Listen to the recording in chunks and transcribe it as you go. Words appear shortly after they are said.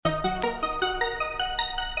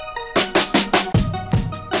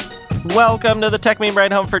Welcome to the Tech Meme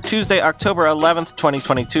Ride Home for Tuesday, October 11th,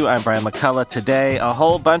 2022. I'm Brian McCullough. Today, a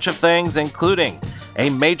whole bunch of things, including a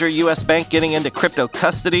major U.S. bank getting into crypto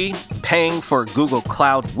custody, paying for Google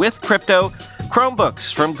Cloud with crypto,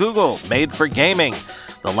 Chromebooks from Google made for gaming,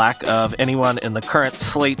 the lack of anyone in the current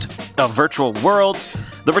slate of virtual worlds,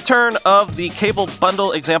 the return of the cable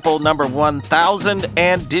bundle example number 1000,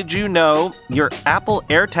 and did you know your Apple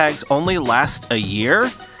AirTags only last a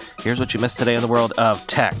year? Here's what you missed today in the world of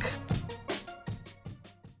tech.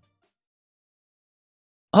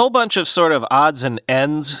 A whole bunch of sort of odds and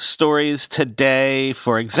ends stories today.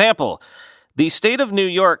 For example, the state of New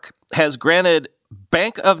York has granted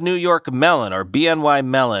Bank of New York Mellon, or BNY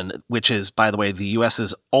Mellon, which is, by the way, the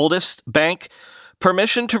U.S.'s oldest bank,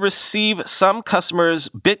 permission to receive some customers'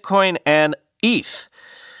 Bitcoin and ETH.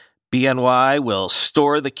 BNY will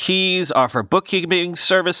store the keys, offer bookkeeping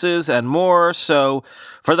services, and more. So,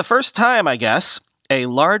 for the first time, I guess, a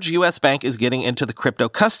large U.S. bank is getting into the crypto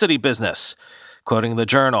custody business. Quoting the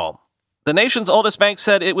Journal, the nation's oldest bank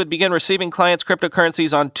said it would begin receiving clients'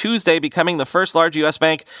 cryptocurrencies on Tuesday, becoming the first large U.S.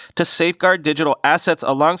 bank to safeguard digital assets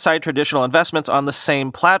alongside traditional investments on the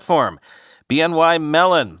same platform. BNY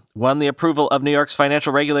Mellon won the approval of New York's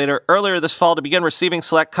financial regulator earlier this fall to begin receiving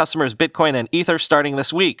select customers' Bitcoin and Ether starting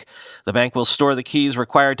this week. The bank will store the keys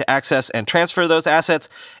required to access and transfer those assets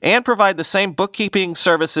and provide the same bookkeeping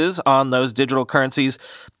services on those digital currencies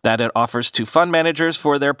that it offers to fund managers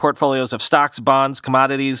for their portfolios of stocks, bonds,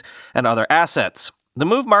 commodities, and other assets. The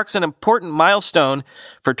move marks an important milestone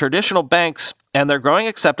for traditional banks and their growing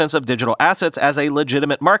acceptance of digital assets as a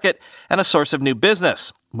legitimate market and a source of new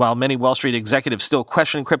business. While many Wall Street executives still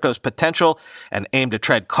question crypto's potential and aim to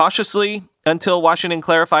tread cautiously until Washington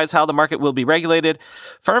clarifies how the market will be regulated,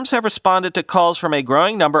 firms have responded to calls from a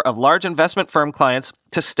growing number of large investment firm clients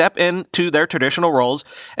to step into their traditional roles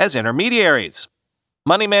as intermediaries.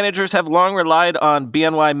 Money managers have long relied on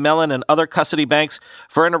BNY Mellon and other custody banks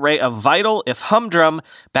for an array of vital, if humdrum,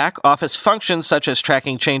 back-office functions such as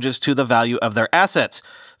tracking changes to the value of their assets.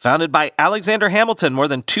 Founded by Alexander Hamilton more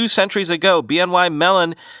than 2 centuries ago, BNY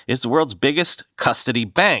Mellon is the world's biggest custody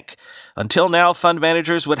bank. Until now, fund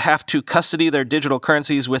managers would have to custody their digital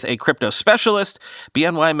currencies with a crypto specialist.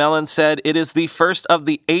 BNY Mellon said it is the first of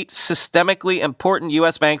the 8 systemically important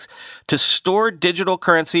U.S. banks to store digital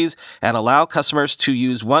currencies and allow customers to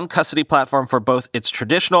use one custody platform for both its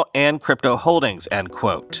traditional and crypto holdings, end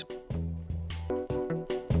quote.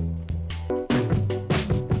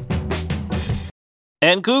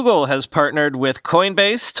 And Google has partnered with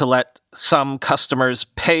Coinbase to let some customers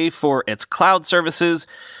pay for its cloud services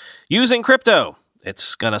using crypto.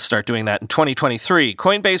 It's going to start doing that in 2023.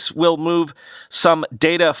 Coinbase will move some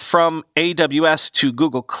data from AWS to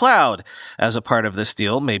Google Cloud as a part of this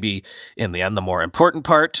deal, maybe in the end the more important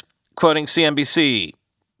part. Quoting CNBC,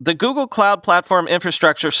 the Google Cloud Platform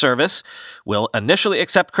Infrastructure Service will initially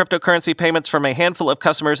accept cryptocurrency payments from a handful of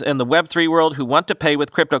customers in the Web3 world who want to pay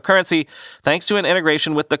with cryptocurrency thanks to an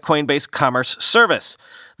integration with the Coinbase Commerce Service.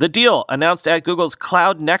 The deal, announced at Google's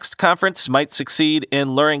Cloud Next conference, might succeed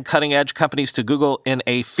in luring cutting-edge companies to Google in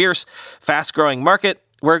a fierce, fast-growing market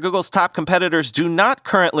where Google's top competitors do not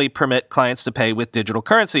currently permit clients to pay with digital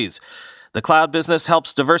currencies. The cloud business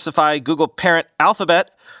helps diversify Google parent Alphabet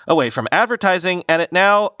away from advertising, and it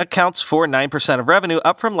now accounts for 9% of revenue,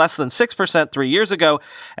 up from less than 6% 3 years ago,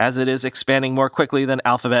 as it is expanding more quickly than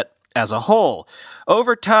Alphabet as a whole.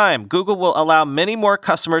 Over time, Google will allow many more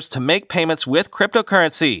customers to make payments with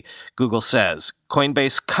cryptocurrency, Google says.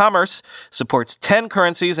 Coinbase Commerce supports 10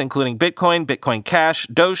 currencies, including Bitcoin, Bitcoin Cash,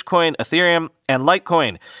 Dogecoin, Ethereum, and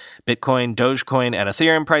Litecoin. Bitcoin, Dogecoin, and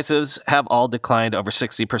Ethereum prices have all declined over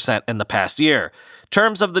 60% in the past year.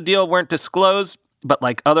 Terms of the deal weren't disclosed, but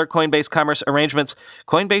like other Coinbase Commerce arrangements,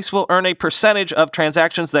 Coinbase will earn a percentage of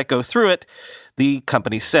transactions that go through it, the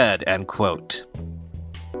company said, end quote.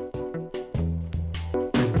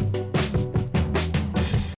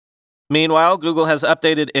 Meanwhile, Google has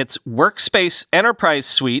updated its Workspace Enterprise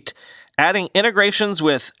suite, adding integrations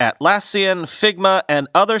with Atlassian, Figma, and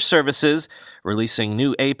other services, releasing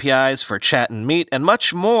new APIs for Chat and Meet, and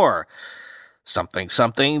much more.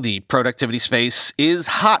 Something, the productivity space is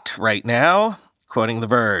hot right now. Quoting The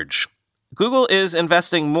Verge, Google is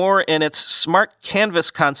investing more in its Smart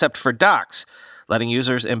Canvas concept for docs, letting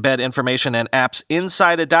users embed information and apps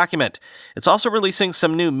inside a document. It's also releasing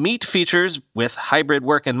some new Meet features with hybrid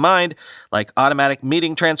work in mind, like automatic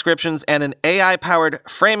meeting transcriptions and an AI-powered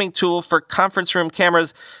framing tool for conference room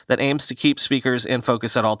cameras that aims to keep speakers in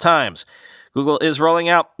focus at all times. Google is rolling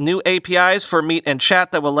out new APIs for Meet and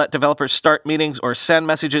Chat that will let developers start meetings or send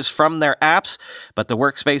messages from their apps, but the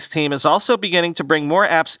Workspace team is also beginning to bring more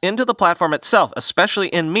apps into the platform itself, especially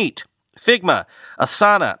in Meet. Figma,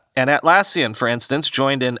 Asana, and Atlassian, for instance,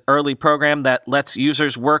 joined an early program that lets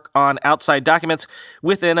users work on outside documents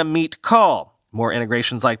within a Meet call. More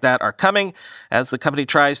integrations like that are coming as the company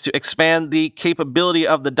tries to expand the capability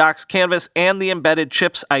of the Docs canvas and the embedded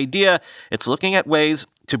chips idea. It's looking at ways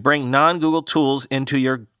to bring non-Google tools into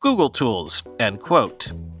your Google tools, end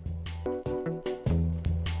quote.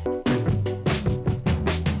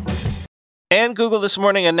 And Google this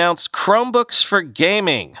morning announced Chromebooks for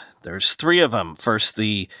gaming. There's 3 of them. First,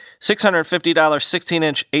 the $650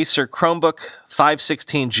 16-inch Acer Chromebook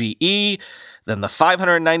 516GE, then the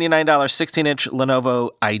 $599 16-inch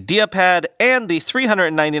Lenovo IdeaPad, and the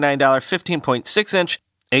 $399 15.6-inch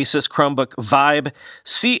Asus Chromebook Vibe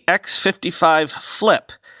CX55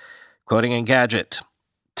 Flip. Quoting Engadget,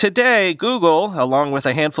 today, Google, along with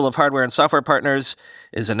a handful of hardware and software partners,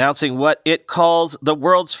 is announcing what it calls the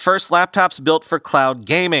world's first laptops built for cloud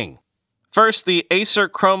gaming. First, the Acer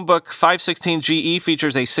Chromebook 516GE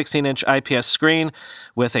features a 16-inch IPS screen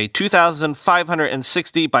with a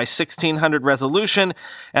 2560 by 1600 resolution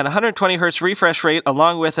and 120 Hz refresh rate,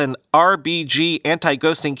 along with an RBG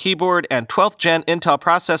anti-ghosting keyboard and 12th gen Intel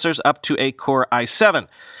processors up to a Core i7.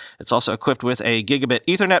 It's also equipped with a gigabit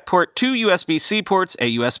Ethernet port, 2 USB-C ports,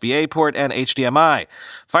 a USB-A port, and HDMI.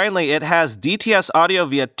 Finally, it has DTS audio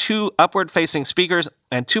via 2 upward-facing speakers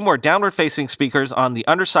and 2 more downward-facing speakers on the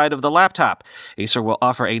underside of the laptop. Acer will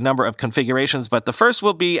offer a number of configurations, but the first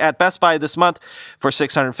will be at Best Buy this month for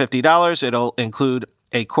 $650. It'll include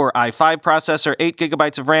a Core i5 processor, 8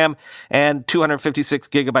 gigabytes of RAM, and 256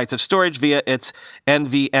 gigabytes of storage via its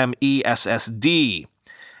NVMe SSD.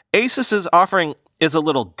 Asus's offering is a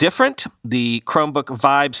little different. The Chromebook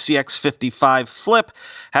Vibe CX55 Flip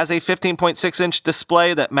has a 15.6-inch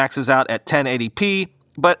display that maxes out at 1080p,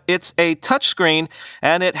 but it's a touchscreen,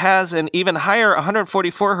 and it has an even higher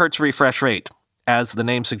 144 Hz refresh rate. As the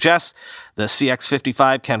name suggests, the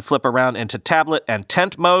CX55 can flip around into tablet and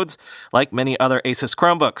tent modes like many other Asus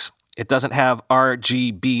Chromebooks. It doesn't have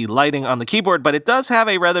RGB lighting on the keyboard, but it does have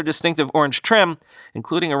a rather distinctive orange trim,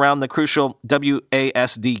 including around the crucial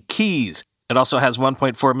WASD keys. It also has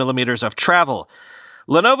 1.4 millimeters of travel.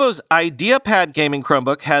 Lenovo's IdeaPad gaming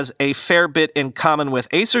Chromebook has a fair bit in common with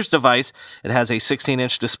Acer's device. It has a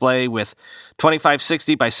 16-inch display with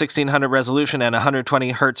 2560 by 1600 resolution and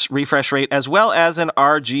 120 Hz refresh rate, as well as an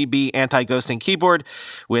RGB anti-ghosting keyboard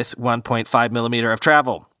with 1.5 millimeter of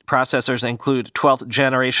travel. Processors include 12th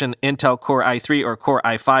generation Intel Core i3 or Core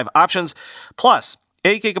i5 options, plus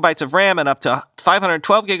 8 gigabytes of RAM and up to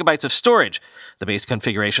 512 gigabytes of storage. The base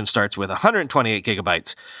configuration starts with 128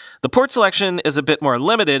 gigabytes. The port selection is a bit more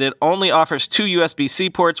limited. It only offers 2 USB-C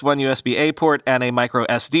ports, 1 USB-A port, and a micro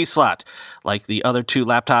SD slot. Like the other 2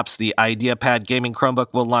 laptops, the IdeaPad gaming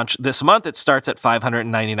Chromebook will launch this month. It starts at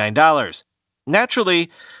 $599. Naturally,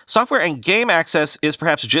 software and game access is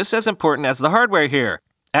perhaps just as important as the hardware here.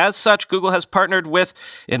 As such, Google has partnered with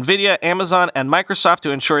NVIDIA, Amazon, and Microsoft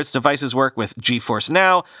to ensure its devices work with GeForce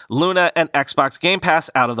Now, Luna, and Xbox Game Pass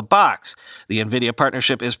out of the box. The NVIDIA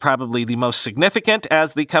partnership is probably the most significant,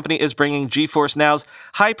 as the company is bringing GeForce Now's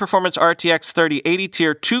high-performance RTX 3080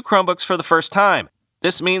 tier to Chromebooks for the first time.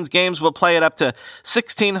 This means games will play at up to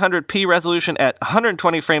 1600p resolution at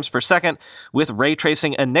 120 frames per second, with ray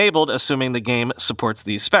tracing enabled, assuming the game supports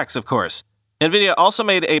these specs, of course. NVIDIA also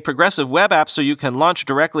made a progressive web app so you can launch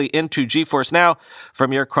directly into GeForce Now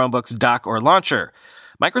from your Chromebook's dock or launcher.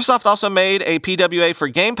 Microsoft also made a PWA for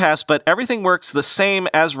Game Pass, but everything works the same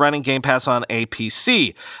as running Game Pass on a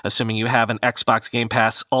PC. Assuming you have an Xbox Game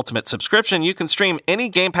Pass Ultimate subscription, you can stream any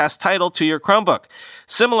Game Pass title to your Chromebook.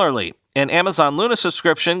 Similarly, an Amazon Luna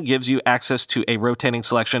subscription gives you access to a rotating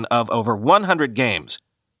selection of over 100 games.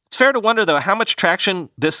 It's fair to wonder, though, how much traction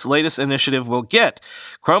this latest initiative will get.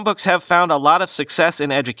 Chromebooks have found a lot of success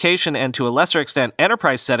in education and, to a lesser extent,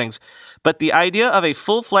 enterprise settings, but the idea of a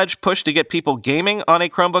full-fledged push to get people gaming on a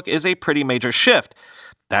Chromebook is a pretty major shift.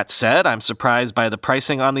 That said, I'm surprised by the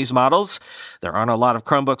pricing on these models. There aren't a lot of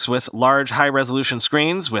Chromebooks with large, high-resolution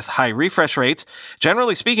screens with high refresh rates.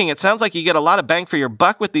 Generally speaking, it sounds like you get a lot of bang for your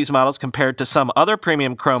buck with these models compared to some other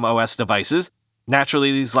premium Chrome OS devices.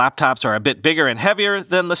 Naturally, these laptops are a bit bigger and heavier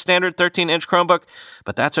than the standard 13-inch Chromebook,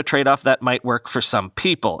 but that's a trade-off that might work for some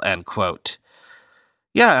people, end quote.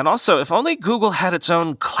 Yeah, and also, if only Google had its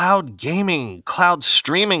own cloud gaming, cloud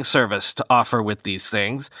streaming service to offer with these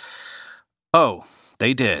things. Oh,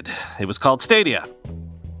 they did. It was called Stadia.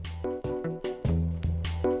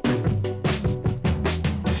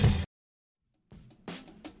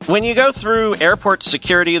 When you go through airport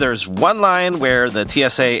security, there's one line where the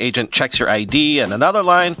TSA agent checks your ID and another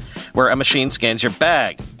line where a machine scans your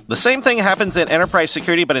bag. The same thing happens in enterprise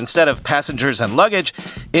security, but instead of passengers and luggage,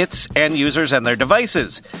 it's end users and their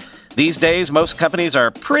devices. These days, most companies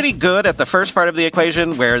are pretty good at the first part of the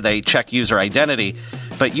equation, where they check user identity.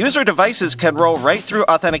 But user devices can roll right through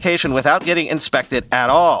authentication without getting inspected at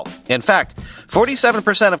all. In fact,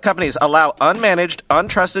 47% of companies allow unmanaged,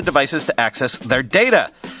 untrusted devices to access their data.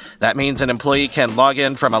 That means an employee can log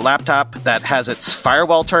in from a laptop that has its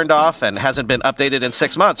firewall turned off and hasn't been updated in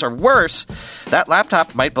 6 months. Or worse, that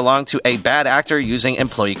laptop might belong to a bad actor using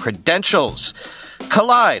employee credentials.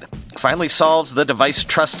 Kolide finally solves the device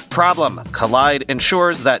trust problem. Kolide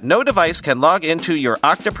ensures that no device can log into your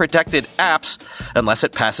Okta-protected apps unless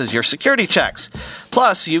it passes your security checks.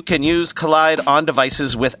 Plus, you can use Kolide on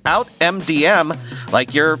devices without MDM,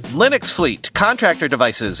 like your Linux fleet, contractor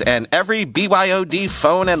devices, and every BYOD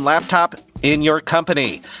phone and laptop in your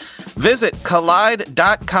company. Visit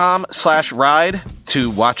kolide.com/ride to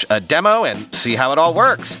watch a demo and see how it all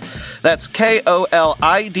works. That's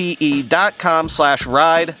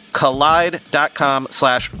KOLIDE.com/ride,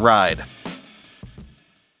 kolide.com/ride.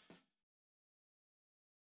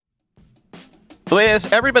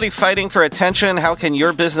 With everybody fighting for attention, how can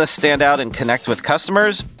your business stand out and connect with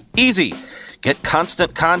customers? Easy. Get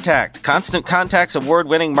Constant Contact. Constant Contact's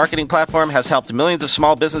award-winning marketing platform has helped millions of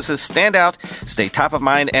small businesses stand out, stay top of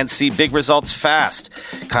mind, and see big results fast.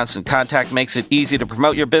 Constant Contact makes it easy to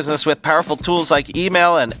promote your business with powerful tools like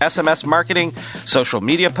email and SMS marketing, social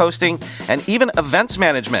media posting, and even events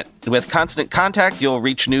management. With Constant Contact, you'll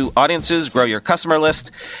reach new audiences, grow your customer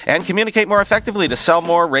list, and communicate more effectively to sell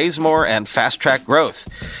more, raise more, and fast-track growth.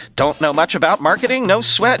 Don't know much about marketing? No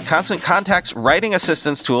sweat. Constant Contact's writing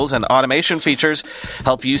assistance tools and automation features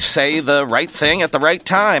help you say the right thing at the right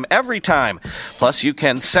time, every time. Plus, you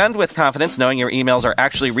can send with confidence knowing your emails are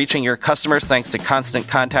actually reaching your customers thanks to Constant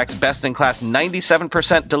Contact's best-in-class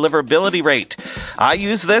 97% deliverability rate. I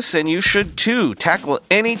use this, and you should too. Tackle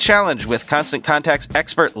any challenge with Constant Contact's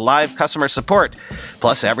expert live customer support.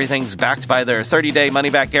 Plus, everything's backed by their 30-day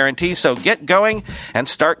money-back guarantee, so get going and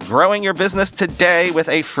start growing your business today with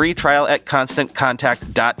a free trial at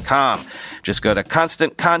ConstantContact.com. Just go to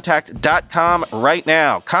ConstantContact.com right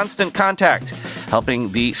now. Constant Contact,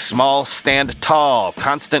 helping the small stand tall.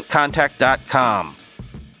 ConstantContact.com.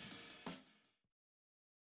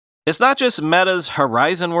 It's not just Meta's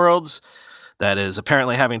Horizon Worlds that is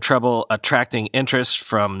apparently having trouble attracting interest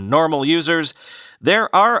from normal users. There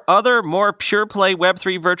are other more pure-play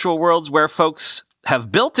Web3 virtual worlds where folks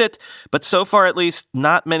have built it, but so far at least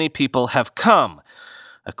not many people have come.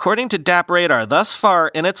 According to DappRadar, thus far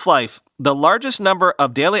in its life, the largest number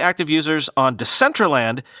of daily active users on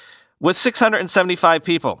Decentraland was 675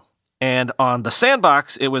 people, and on the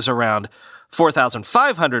Sandbox, it was around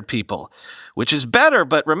 4,500 people, which is better,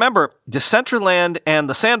 but remember, Decentraland and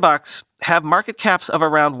the Sandbox have market caps of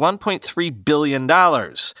around $1.3 billion,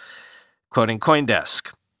 quoting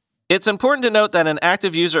CoinDesk. It's important to note that an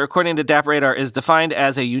active user, according to DappRadar, is defined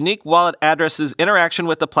as a unique wallet address's interaction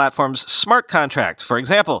with the platform's smart contract. For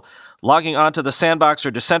example, logging onto the Sandbox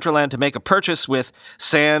or Decentraland to make a purchase with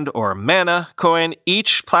Sand or Mana coin,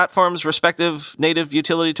 each platform's respective native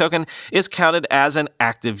utility token is counted as an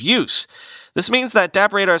active use. This means that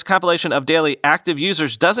DappRadar's compilation of daily active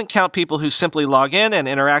users doesn't count people who simply log in and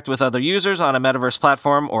interact with other users on a metaverse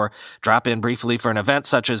platform or drop in briefly for an event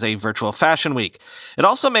such as a virtual fashion week. It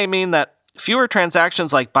also may mean that fewer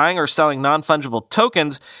transactions like buying or selling non-fungible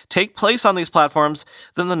tokens take place on these platforms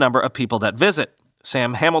than the number of people that visit.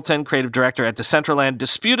 Sam Hamilton, creative director at Decentraland,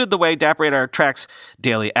 disputed the way DappRadar tracks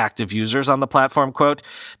daily active users on the platform. Quote,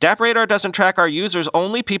 DappRadar doesn't track our users,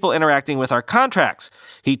 only people interacting with our contracts,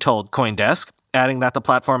 he told CoinDesk, adding that the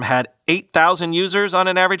platform had 8,000 users on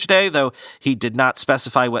an average day, though he did not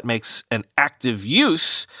specify what makes an active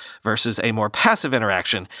use versus a more passive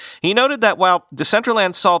interaction. He noted that while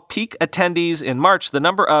Decentraland saw peak attendees in March, the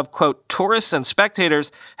number of, quote, tourists and spectators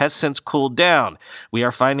has since cooled down. We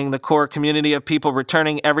are finding the core community of people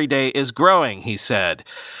returning every day is growing, he said.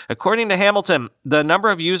 According to Hamilton, the number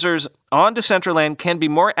of users on Decentraland can be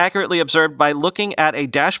more accurately observed by looking at a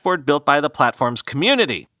dashboard built by the platform's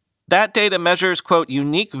community. That data measures, quote,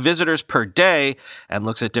 unique visitors per day and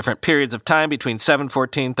looks at different periods of time between 7,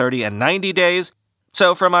 14, 30, and 90 days.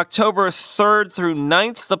 So from October 3rd through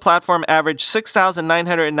 9th, the platform averaged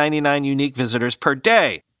 6,999 unique visitors per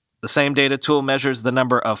day. The same data tool measures the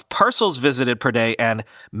number of parcels visited per day and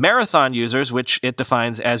marathon users, which it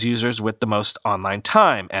defines as users with the most online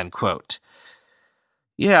time, end quote.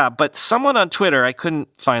 Yeah, but someone on Twitter, I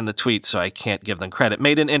couldn't find the tweet, so I can't give them credit,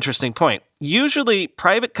 made an interesting point. Usually,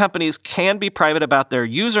 private companies can be private about their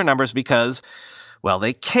user numbers because, well,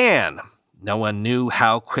 they can. No one knew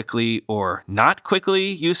how quickly or not quickly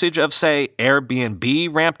usage of, say,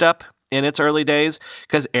 Airbnb ramped up in its early days,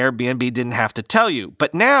 because Airbnb didn't have to tell you.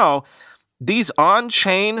 But now, these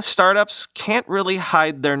on-chain startups can't really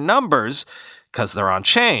hide their numbers because they're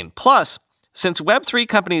on-chain. Plus, since Web3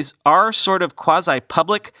 companies are sort of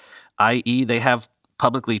quasi-public, i.e. they have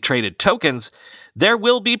publicly traded tokens, there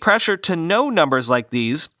will be pressure to know numbers like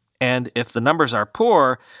these, and if the numbers are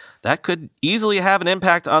poor, that could easily have an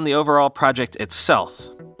impact on the overall project itself.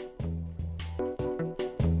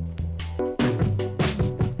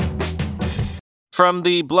 From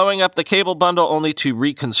the blowing up the cable bundle only to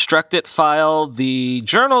reconstruct it file, the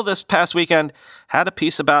Journal this past weekend had a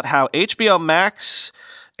piece about how HBO Max,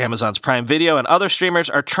 Amazon's Prime Video, and other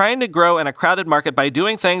streamers are trying to grow in a crowded market by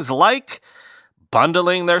doing things like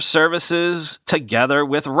bundling their services together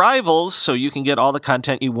with rivals so you can get all the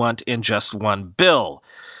content you want in just one bill.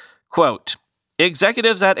 Quote,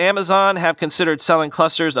 executives at Amazon have considered selling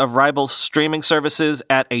clusters of rival streaming services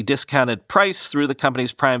at a discounted price through the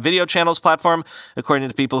company's Prime Video Channels platform, according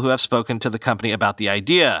to people who have spoken to the company about the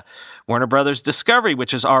idea. Warner Bros. Discovery,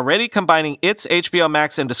 which is already combining its HBO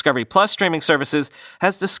Max and Discovery Plus streaming services,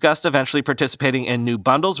 has discussed eventually participating in new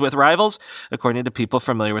bundles with rivals, according to people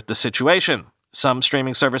familiar with the situation. Some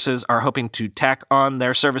streaming services are hoping to tack on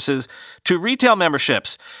their services to retail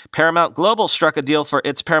memberships. Paramount Global struck a deal for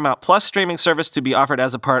its Paramount Plus streaming service to be offered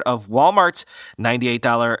as a part of Walmart's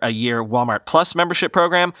 $98 a year Walmart Plus membership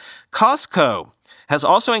program. Costco has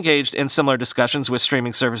also engaged in similar discussions with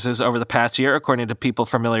streaming services over the past year, according to people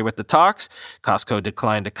familiar with the talks. Costco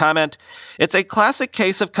declined to comment. It's a classic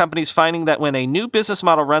case of companies finding that when a new business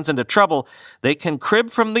model runs into trouble, they can crib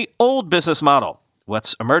from the old business model.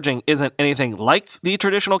 What's emerging isn't anything like the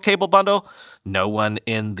traditional cable bundle. No one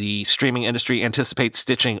in the streaming industry anticipates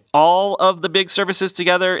stitching all of the big services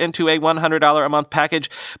together into a $100 a month package,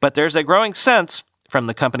 but there's a growing sense from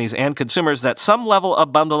the companies and consumers that some level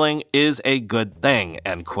of bundling is a good thing,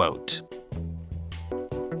 end quote.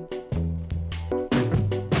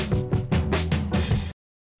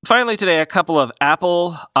 Finally today, a couple of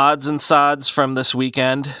Apple odds and sods from this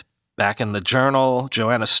weekend. Back in the Journal,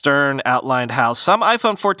 Joanna Stern outlined how some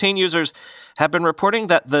iPhone 14 users have been reporting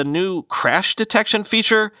that the new crash detection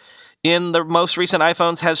feature in the most recent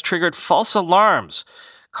iPhones has triggered false alarms,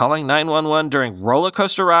 calling 911 during roller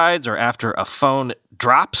coaster rides or after a phone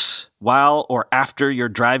drops while or after you're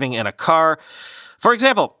driving in a car. For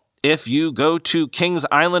example, if you go to Kings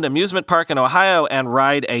Island Amusement Park in Ohio and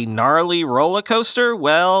ride a gnarly roller coaster,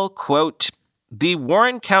 well, quote, the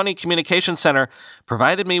Warren County Communications Center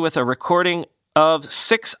provided me with a recording of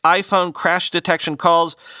 6 iPhone crash detection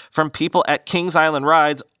calls from people at Kings Island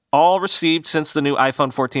rides, all received since the new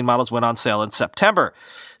iPhone 14 models went on sale in September.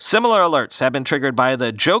 Similar alerts have been triggered by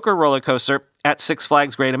the Joker roller coaster at Six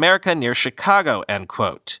Flags Great America near Chicago, end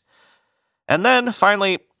quote. And then,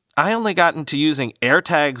 finally, I only got into using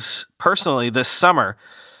AirTags personally this summer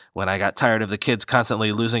when I got tired of the kids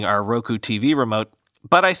constantly losing our Roku TV remote.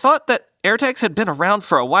 But I thought that AirTags had been around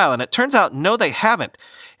for a while, and it turns out, no, they haven't.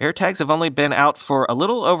 AirTags have only been out for a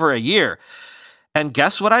little over a year. And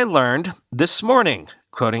guess what I learned this morning,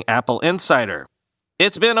 quoting Apple Insider.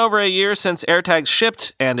 It's been over a year since AirTags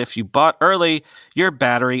shipped, and if you bought early, your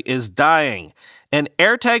battery is dying. An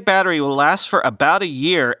AirTag battery will last for about a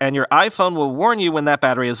year, and your iPhone will warn you when that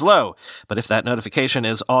battery is low. But if that notification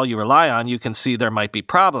is all you rely on, you can see there might be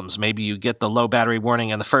problems. Maybe you get the low battery warning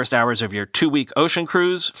in the first hours of your 2-week ocean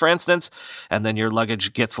cruise, for instance, and then your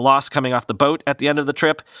luggage gets lost coming off the boat at the end of the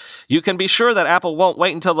trip. You can be sure that Apple won't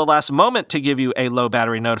wait until the last moment to give you a low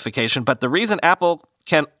battery notification, but the reason Apple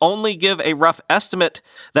can only give a rough estimate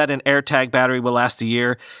that an AirTag battery will last a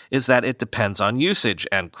year is that it depends on usage,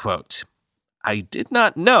 end quote. I did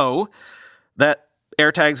not know that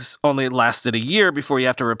AirTags only lasted a year before you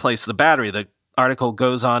have to replace the battery. The article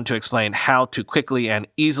goes on to explain how to quickly and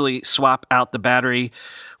easily swap out the battery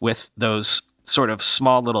with those sort of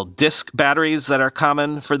small little disc batteries that are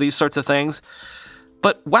common for these sorts of things.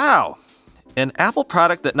 But wow, an Apple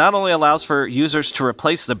product that not only allows for users to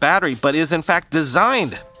replace the battery, but is in fact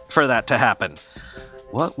designed for that to happen.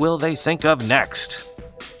 What will they think of next?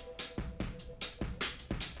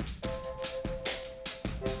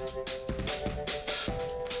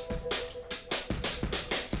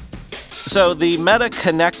 So the Meta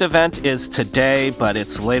Connect event is today, but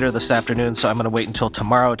it's later this afternoon, so I'm going to wait until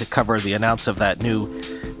tomorrow to cover the announce of that new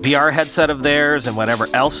VR headset of theirs and whatever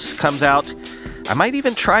else comes out. I might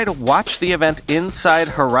even try to watch the event inside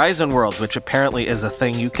Horizon Worlds, which apparently is a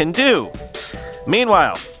thing you can do.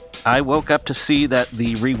 Meanwhile, I woke up to see that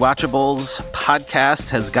the Rewatchables podcast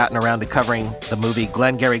has gotten around to covering the movie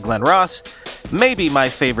Glengarry Glen Ross, maybe my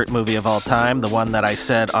favorite movie of all time, the one that I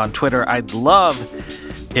said on Twitter I'd love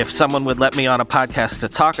if someone would let me on a podcast to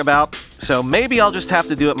talk about. So maybe I'll just have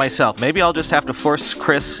to do it myself. Maybe I'll just have to force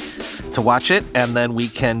Chris to watch it, and then we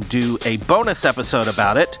can do a bonus episode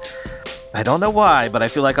about it. I don't know why, but I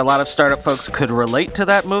feel like a lot of startup folks could relate to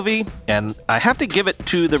that movie, and I have to give it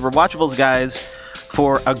to the Rewatchables guys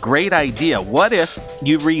for a great idea. What if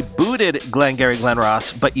you rebooted Glengarry Glen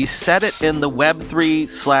Ross, but you set it in the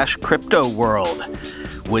Web3/crypto world?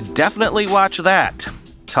 Would definitely watch that.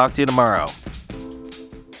 Talk to you tomorrow.